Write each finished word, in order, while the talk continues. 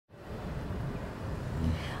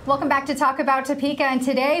Welcome back to Talk About Topeka, and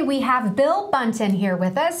today we have Bill Bunten here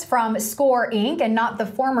with us from SCORE Inc., and not the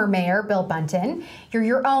former mayor, Bill Bunten. You're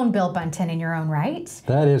your own Bill Bunten in your own right.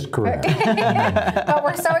 That is correct. But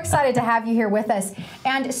we're so excited to have you here with us.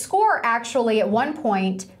 And SCORE actually at one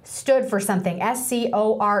point stood for something,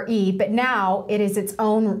 S-C-O-R-E, but now it is its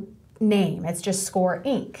own name. It's just SCORE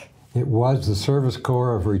Inc. It was the Service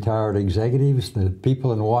Corps of Retired Executives. The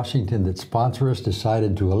people in Washington that sponsor us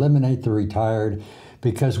decided to eliminate the retired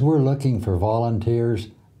because we're looking for volunteers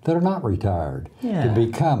that are not retired to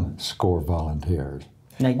become SCORE volunteers.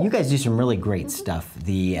 Now, you guys do some really great stuff.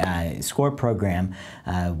 The SCORE program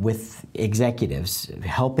with executives,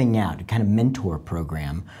 helping out, kind of mentor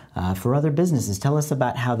program for other businesses. Tell us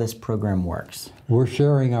about how this program works. We're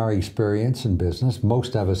sharing our experience in business.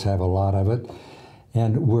 Most of us have a lot of it.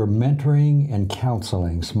 And we're mentoring and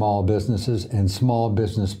counseling small businesses and small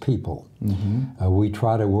business people. We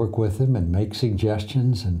try to work with them and make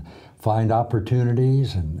suggestions and find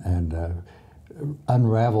opportunities and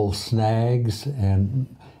unravel snags and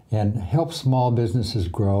help small businesses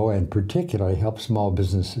grow, and particularly help small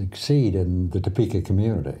businesses succeed in the Topeka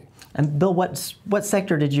community. And Bill, what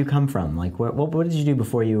sector did you come from? Like, what did you do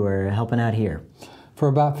before you were helping out here? For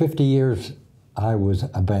about 50 years, I was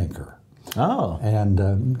a banker. Oh.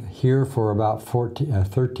 And here for about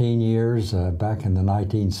 13 years back in the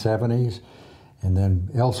 1970s, and then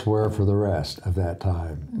elsewhere for the rest of that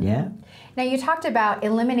time. Yeah. Now, you talked about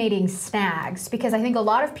eliminating snags, because I think a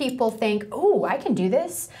lot of people think, oh, I can do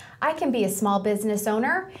this. I can be a small business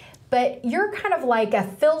owner. But you're kind of like a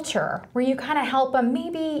filter where you kind of help them,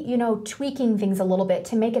 maybe, you know, tweaking things a little bit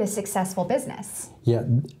to make it a successful business. Yeah,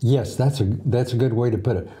 yes, that's a good way to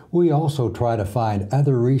put it. We also try to find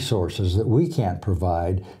other resources that we can't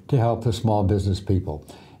provide to help the small business people.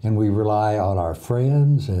 And we rely on our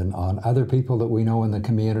friends and on other people that we know in the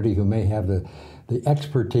community who may have the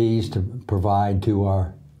expertise to provide to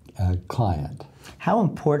our client. How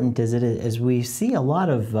important is it, as we see a lot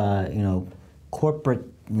of, corporate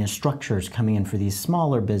structures coming in for these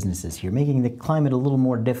smaller businesses here, making the climate a little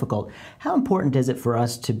more difficult. How important is it for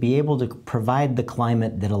us to be able to provide the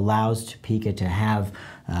climate that allows Topeka to have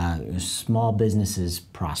small businesses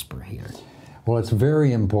prosper here? Well, it's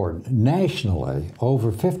very important. Nationally,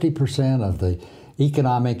 over 50% of the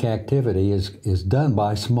economic activity is done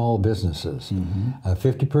by small businesses.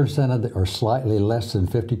 50% of or slightly less than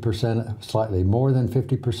 50%, slightly more than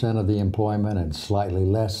 50% of the employment, and slightly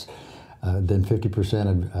less than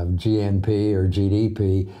 50% of GNP or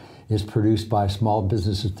GDP is produced by small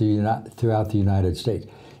businesses throughout the United States.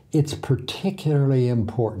 It's particularly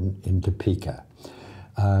important in Topeka.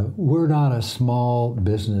 We're not a small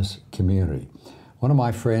business community. One of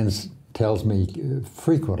my friends tells me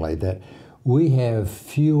frequently that we have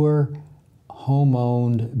fewer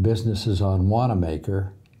home-owned businesses on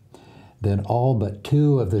Wanamaker than all but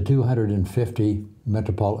 2 of the 250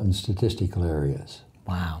 metropolitan statistical areas.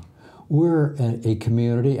 Wow. We're a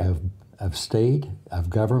community of state, of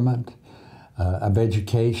government, of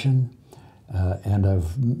education, and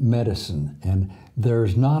of medicine. And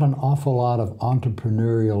there's not an awful lot of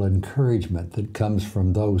entrepreneurial encouragement that comes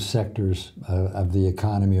from those sectors of the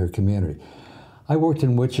economy or community. I worked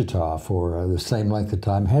in Wichita for the same length of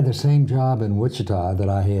time, had the same job in Wichita that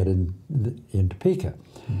I had in Topeka.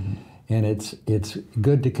 And it's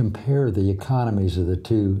good to compare the economies of the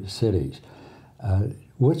two cities.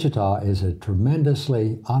 Wichita is a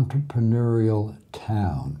tremendously entrepreneurial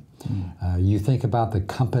town. You think about the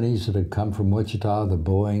companies that have come from Wichita, the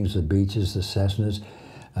Boeings, the Beaches, the Cessnas,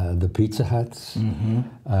 the Pizza Huts.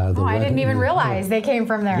 I didn't even realize they came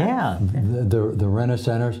from there. Yeah. The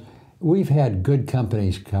Rent-A-Centers. We've had good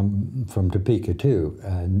companies come from Topeka too.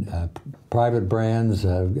 Private brands,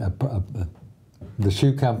 the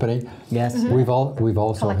shoe company. Yes. We've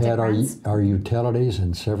also had our utilities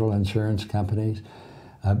and several insurance companies.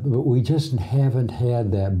 But we just haven't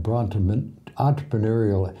had that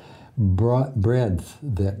entrepreneurial breadth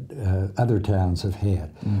that other towns have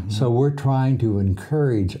had. So we're trying to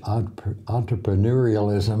encourage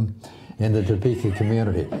entrepreneurialism in the Topeka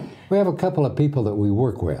community. We have a couple of people that we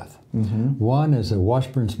work with. One is the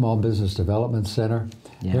Washburn Small Business Development Center.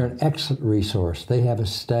 They're an excellent resource. They have a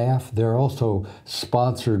staff. They're also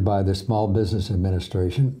sponsored by the Small Business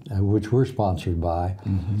Administration, which we're sponsored by.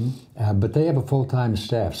 But they have a full-time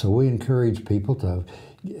staff, so we encourage people to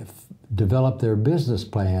develop their business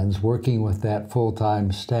plans working with that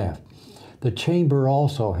full-time staff. The Chamber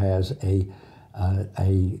also has a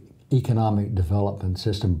economic development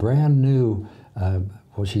system, brand new.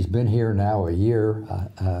 Well, she's been here now a year.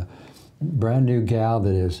 Brand new gal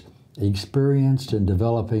that is experienced in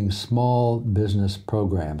developing small business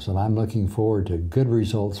programs, and I'm looking forward to good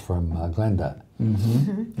results from Glenda.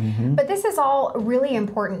 But this is all really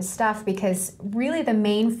important stuff, because really the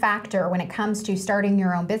main factor when it comes to starting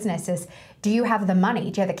your own business is, do you have the money?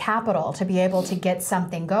 Do you have the capital to be able to get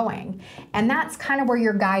something going? And that's kind of where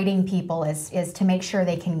you're guiding people, is to make sure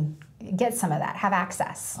they can get some of that, have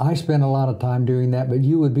access. I spend a lot of time doing that, but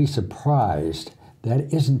you would be surprised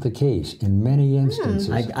that isn't the case in many instances.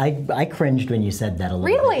 I cringed when you said that a little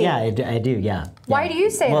Really? bit. Yeah, I do, yeah. Why do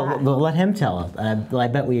you say that? Well, let him tell it. I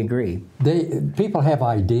bet we agree. People have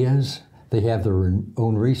ideas, they have their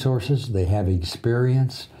own resources, they have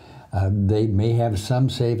experience, they may have some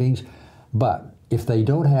savings, but if they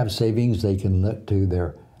don't have savings, they can look to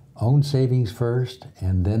their own savings first,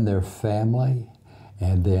 and then their family,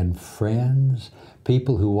 and then friends,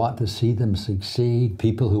 people who want to see them succeed,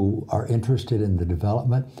 people who are interested in the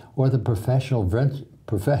development, or the professional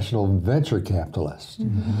venture capitalists.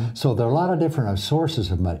 So there are a lot of different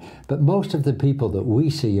sources of money, but most of the people that we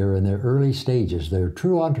see are in their early stages. They're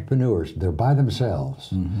true entrepreneurs. They're by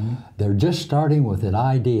themselves. They're just starting with an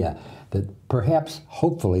idea that perhaps,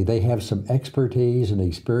 hopefully, they have some expertise and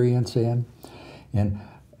experience in. And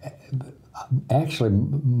actually,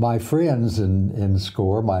 my friends in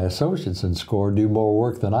SCORE, my associates in SCORE, do more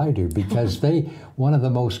work than I do, because one of the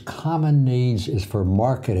most common needs is for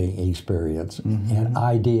marketing experience and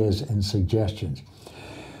ideas and suggestions.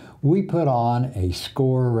 We put on a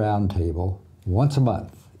SCORE roundtable once a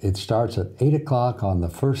month. It starts at 8 o'clock on the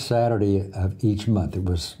first Saturday of each month. It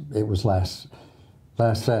was last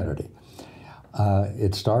Saturday.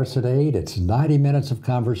 It starts at 8. It's 90 minutes of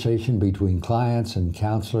conversation between clients and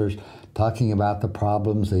counselors, talking about the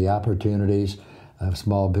problems, the opportunities of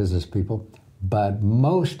small business people. But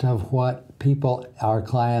most of what our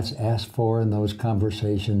clients ask for in those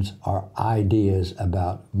conversations are ideas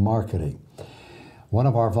about marketing. One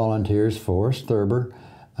of our volunteers, Forrest Thurber,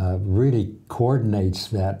 really coordinates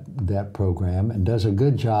that program and does a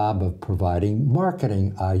good job of providing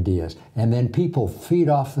marketing ideas. And then people feed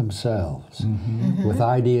off themselves with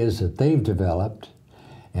ideas that they've developed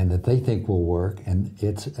and that they think will work, and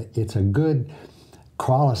it's a good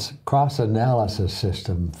cross-analysis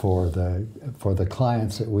system for the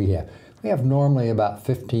clients that we have. We have normally about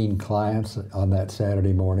 15 clients on that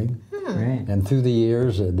Saturday morning. Right. And through the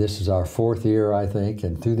years, this is our 4th year, I think,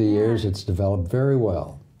 and through the years it's developed very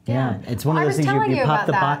well. Yeah, it's one of those things you pop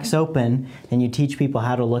the box open and you teach people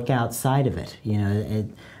how to look outside of it. You know,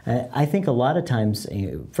 I think a lot of times,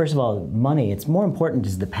 first of all, money, it's more important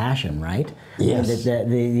is the passion, right? Yes.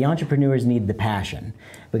 The entrepreneurs need the passion,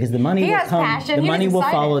 because the money will come. Passion. The money will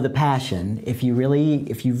follow the passion. If you've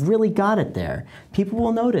really got it there, people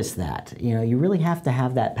will notice that. You know, you really have to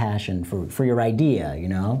have that passion for your idea. You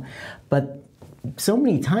know, but so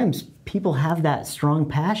many times people have that strong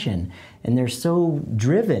passion, and they're so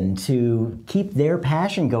driven to keep their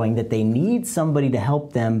passion going that they need somebody to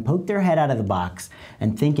help them poke their head out of the box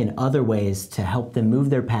and think in other ways to help them move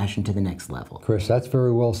their passion to the next level. Chris, that's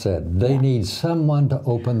very well said. They need someone to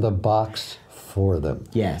open the box for them.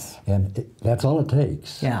 Yes. And that's all it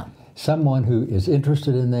takes. Yeah. Someone who is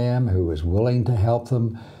interested in them, who is willing to help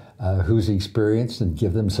them, who's experienced, and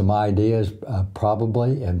give them some ideas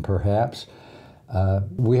probably and perhaps.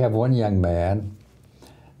 We have one young man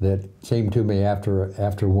that came to me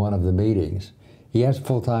after one of the meetings. He has a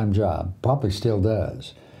full-time job, probably still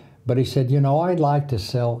does. But he said, you know, I'd like to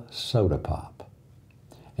sell soda pop.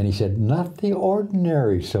 And he said, not the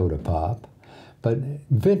ordinary soda pop, but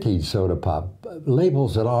vintage soda pop,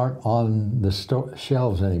 labels that aren't on the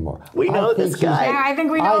shelves anymore. We know this guy. Yeah, I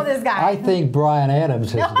think we know this guy. I think Brian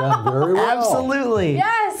Adams has done very well. Absolutely.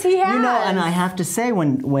 Yes, he has. You know, and I have to say,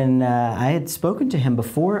 when I had spoken to him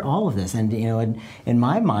before all of this, and you know, in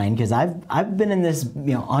my mind, because I've been in this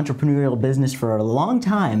entrepreneurial business for a long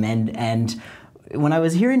time, and when I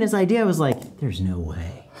was hearing his idea, I was like, there's no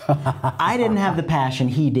way. I didn't have the passion,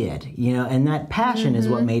 he did, you know, and that passion is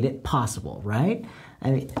what made it possible, right? I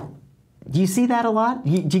mean, do you see that a lot? Do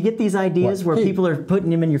you get these ideas where people are putting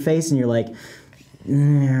them in your face and you're like,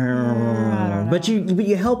 but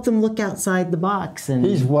you help them look outside the box, and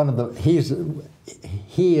he is one of the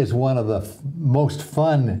most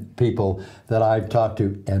fun people that I've talked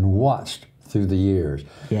to and watched through the years.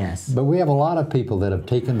 Yes. But we have a lot of people that have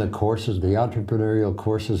taken the courses, the entrepreneurial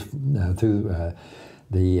courses through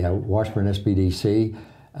the Washburn SBDC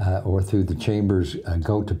or through the Chamber's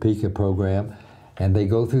Go Topeka program, and they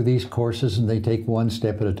go through these courses and they take one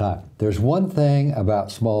step at a time. There's one thing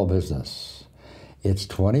about small business. It's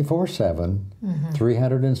 24/7,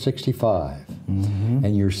 365,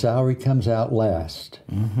 and your salary comes out last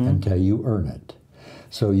until you earn it.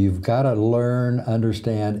 So you've got to learn,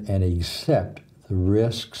 understand, and accept the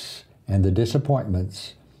risks and the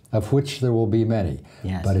disappointments, of which there will be many.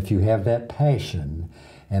 Yes. But if you have that passion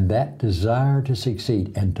and that desire to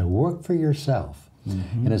succeed and to work for yourself,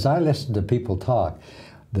 and as I listen to people talk,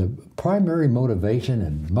 the primary motivation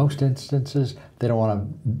in most instances, they don't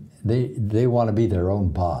want to. They want to be their own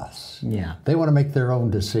boss. Yeah. They want to make their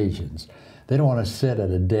own decisions. They don't want to sit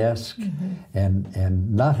at a desk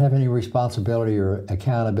and not have any responsibility or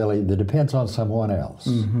accountability that depends on someone else.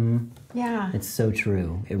 Yeah. It's so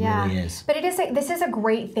true. It really is. But this is a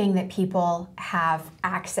great thing that people have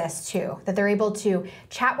access to, that they're able to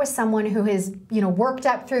chat with someone who has, worked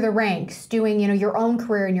up through the ranks, doing, your own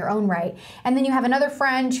career in your own right. And then you have another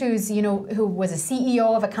friend who's, who was a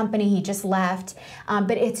CEO of a company he just left.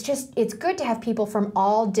 But it's good to have people from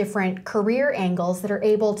all different career angles that are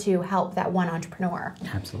able to help that one entrepreneur.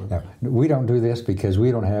 Absolutely. Now, we don't do this because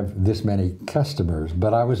we don't have this many customers,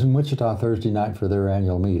 but I was in Wichita Thursday night for their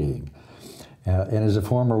annual meeting. And as a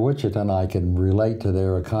former Wichitan, I can relate to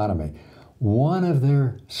their economy. One of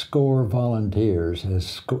their SCORE volunteers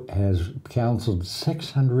has counseled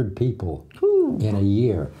 600 people in a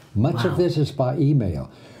year. Much of this is by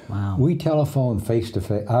email. Wow. We telephone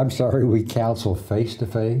face-to-face. We counsel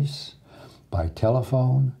face-to-face, by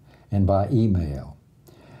telephone, and by email.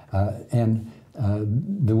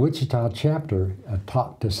 The Wichita chapter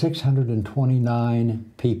talked to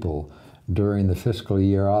 629 people during the fiscal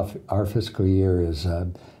year. Our fiscal year is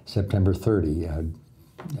September 30,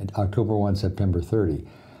 October 1, September 30.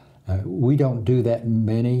 We don't do that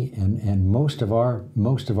many, and most of our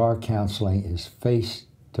counseling is face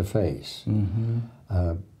to face.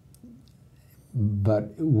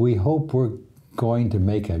 But we hope we're going to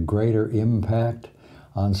make a greater impact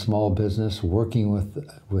on small business, working with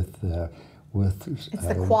it's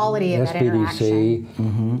the quality of that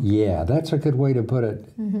interaction. Yeah, that's a good way to put it,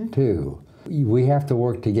 too. We have to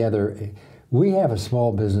work together. We have a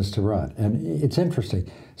small business to run, and it's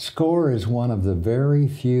interesting. SCORE is one of the very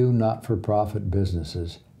few not-for-profit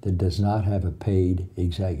businesses that does not have a paid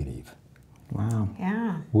executive. Wow.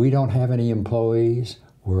 Yeah. We don't have any employees.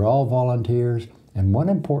 We're all volunteers. And one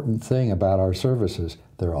important thing about our services,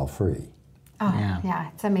 they're all free. Oh, yeah,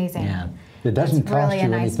 it's amazing. Yeah. It doesn't That's cost really a you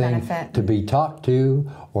nice anything benefit. to be talked to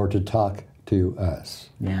or to talk to us.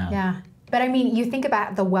 Yeah. Yeah. But I mean, you think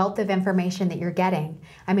about the wealth of information that you're getting.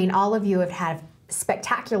 I mean, all of you have had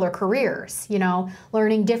spectacular careers,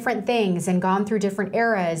 learning different things and gone through different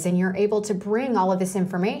eras, and you're able to bring all of this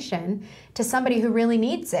information to somebody who really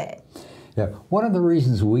needs it. Yeah. One of the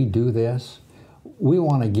reasons we do this, we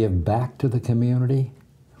want to give back to the community.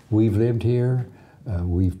 We've lived here.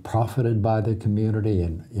 We've profited by the community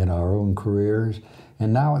in our own careers,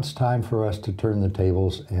 and now it's time for us to turn the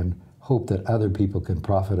tables and hope that other people can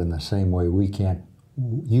profit in the same way we can,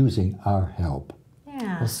 using our help.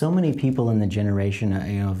 Yeah. Well, so many people in the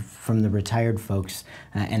generation, from the retired folks,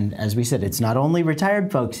 and as we said, it's not only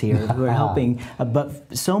retired folks here who are helping,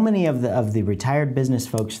 but so many of the retired business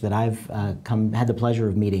folks that I've had the pleasure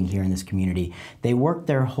of meeting here in this community, they worked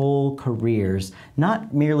their whole careers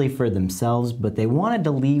not merely for themselves, but they wanted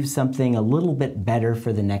to leave something a little bit better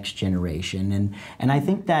for the next generation, and I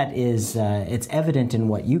think that is it's evident in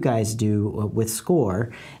what you guys do with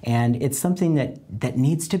SCORE, and it's something that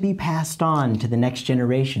needs to be passed on to the next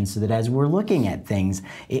generation, so that as we're looking at things,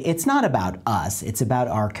 it's not about us, it's about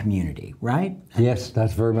our community, right? Yes,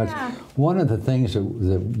 that's very much. One of the things that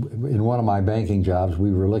in one of my banking jobs,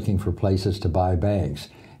 we were looking for places to buy banks.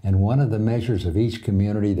 And one of the measures of each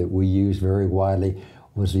community that we used very widely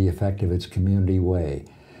was the effect of its community way,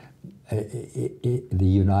 the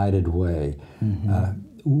United Way.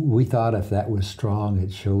 We thought if that was strong,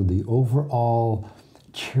 it showed the overall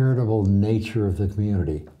charitable nature of the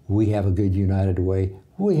community. We have a good United Way.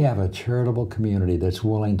 We have a charitable community that's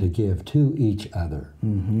willing to give to each other.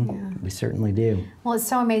 We certainly do. Well, it's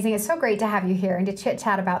so amazing. It's so great to have you here and to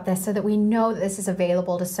chit-chat about this so that we know that this is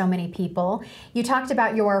available to so many people. You talked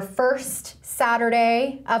about your first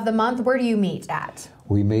Saturday of the month. Where do you meet at?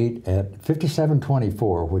 We meet at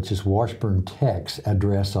 5724, which is Washburn Tech's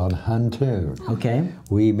address on Huntoon. Okay.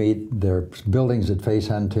 We meet, there are buildings that face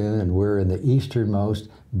Huntoon, and we're in the easternmost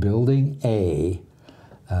Building A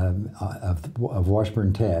of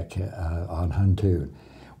Washburn Tech on Huntoon.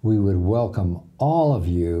 We would welcome all of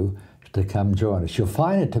you to come join us. You'll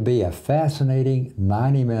find it to be a fascinating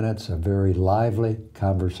 90 minutes of very lively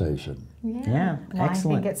conversation. Yeah, well,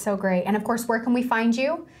 excellent. I think it's so great. And of course, where can we find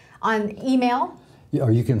you? On email? Or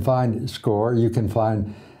you can find SCORE. You can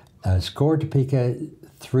find SCORE Topeka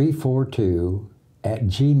 342 at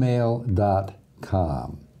gmail.com.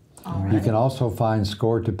 Right. You can also find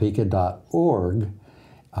scoretopeka.org,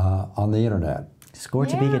 on the internet.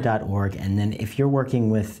 ScoreTopeka.org, and then if you're working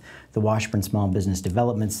with the Washburn Small Business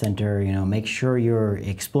Development Center, make sure you're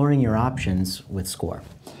exploring your options with SCORE.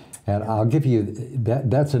 And I'll give you,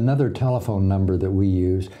 that's another telephone number that we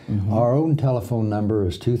use. Our own telephone number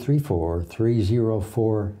is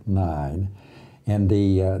 234-3049, and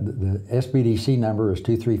the SBDC number is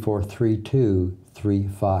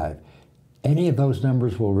 234-3235. Any of those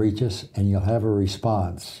numbers will reach us, and you'll have a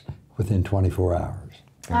response within 24 hours.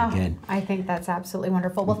 Very good. I think that's absolutely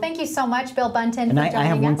wonderful. Well, thank you so much, Bill Bunten, And for I joining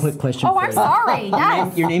have one us. quick question Oh, for I'm you. sorry.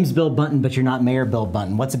 Yes. Your name's Bill Bunten, but you're not Mayor Bill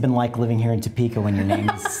Bunten. What's it been like living here in Topeka when your name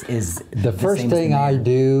is The first same as the thing I mayor?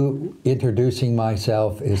 do introducing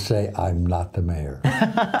myself is say, I'm not the mayor.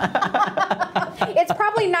 It's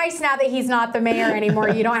probably nice now that he's not the mayor anymore.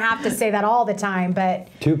 You don't have to say that all the time, but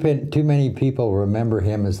Too many people remember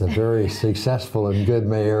him as the very successful and good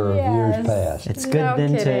mayor of Yes. years past. It's good No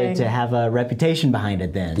then kidding. to have a reputation behind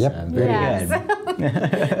it then. Yep. So, very Yes. good.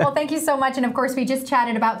 Well, thank you so much. And of course, we just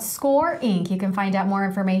chatted about SCORE Inc. You can find out more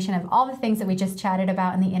information of all the things that we just chatted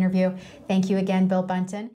about in the interview. Thank you again, Bill Bunten.